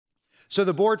So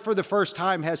the board, for the first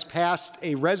time, has passed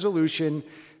a resolution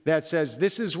that says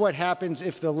this is what happens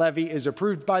if the levy is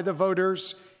approved by the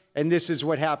voters, and this is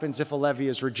what happens if a levy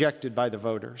is rejected by the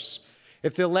voters.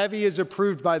 If the levy is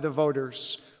approved by the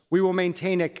voters, we will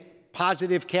maintain a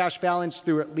positive cash balance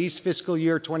through at least fiscal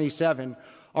year 27.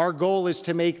 Our goal is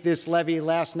to make this levy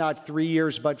last not 3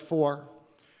 years, but 4.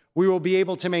 We will be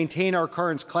able to maintain our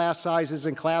current class sizes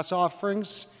and class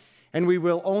offerings, and we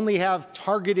will only have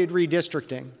targeted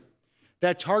redistricting.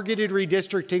 That targeted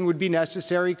redistricting would be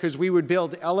necessary because we would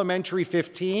build Elementary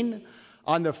 15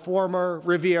 on the former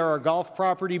Riviera Golf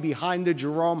property behind the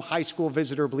Jerome High School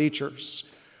visitor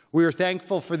bleachers. We are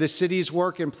thankful for the city's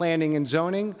work in planning and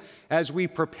zoning as we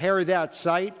prepare that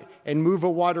site and move a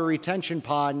water retention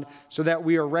pond so that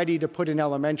we are ready to put an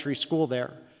elementary school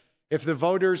there. If the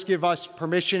voters give us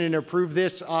permission and approve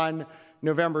this on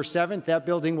November 7th, that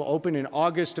building will open in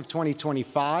August of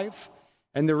 2025,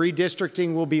 and the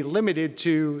redistricting will be limited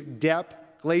to Depp,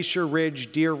 Glacier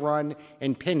Ridge, Deer Run,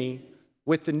 and Pinney,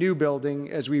 with the new building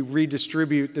as we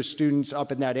redistribute the students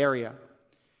up in that area.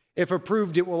 If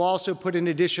approved, it will also put an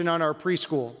addition on our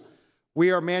preschool.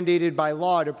 We are mandated by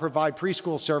law to provide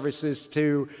preschool services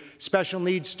to special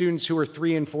needs students who are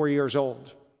 3 and 4 years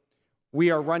old. We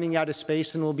are running out of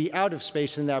space and will be out of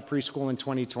space in that preschool in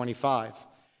 2025.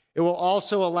 It will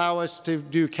also allow us to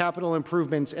do capital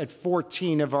improvements at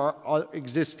 14 of our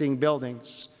existing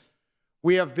buildings.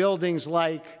 We have buildings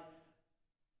like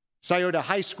Scioto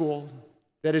High School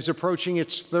that is approaching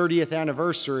its 30th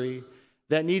anniversary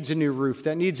that needs a new roof,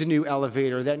 that needs a new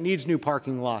elevator, that needs new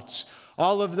parking lots.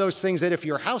 All of those things that if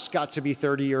your house got to be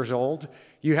 30 years old,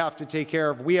 you have to take care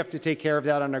of. We have to take care of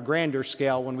that on a grander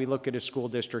scale when we look at a school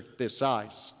district this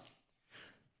size.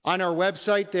 On our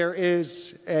website, there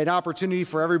is an opportunity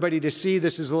for everybody to see,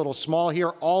 this is a little small here,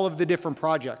 all of the different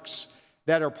projects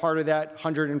that are part of that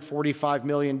 $145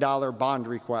 million bond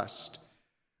request.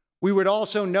 We would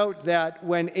also note that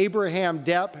when Abraham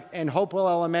Depp and Hopewell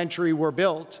Elementary were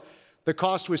built, the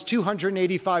cost was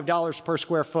 $285 per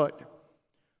square foot.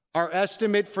 Our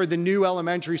estimate for the new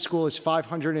elementary school is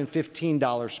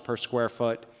 $515 per square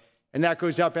foot, and that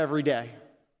goes up every day.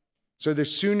 So the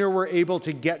sooner we're able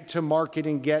to get to market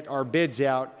and get our bids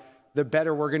out, the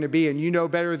better we're going to be. And you know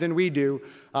better than we do,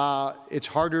 it's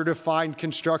harder to find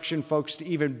construction folks to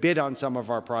even bid on some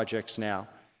of our projects now.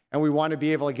 And we want to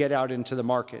be able to get out into the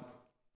market.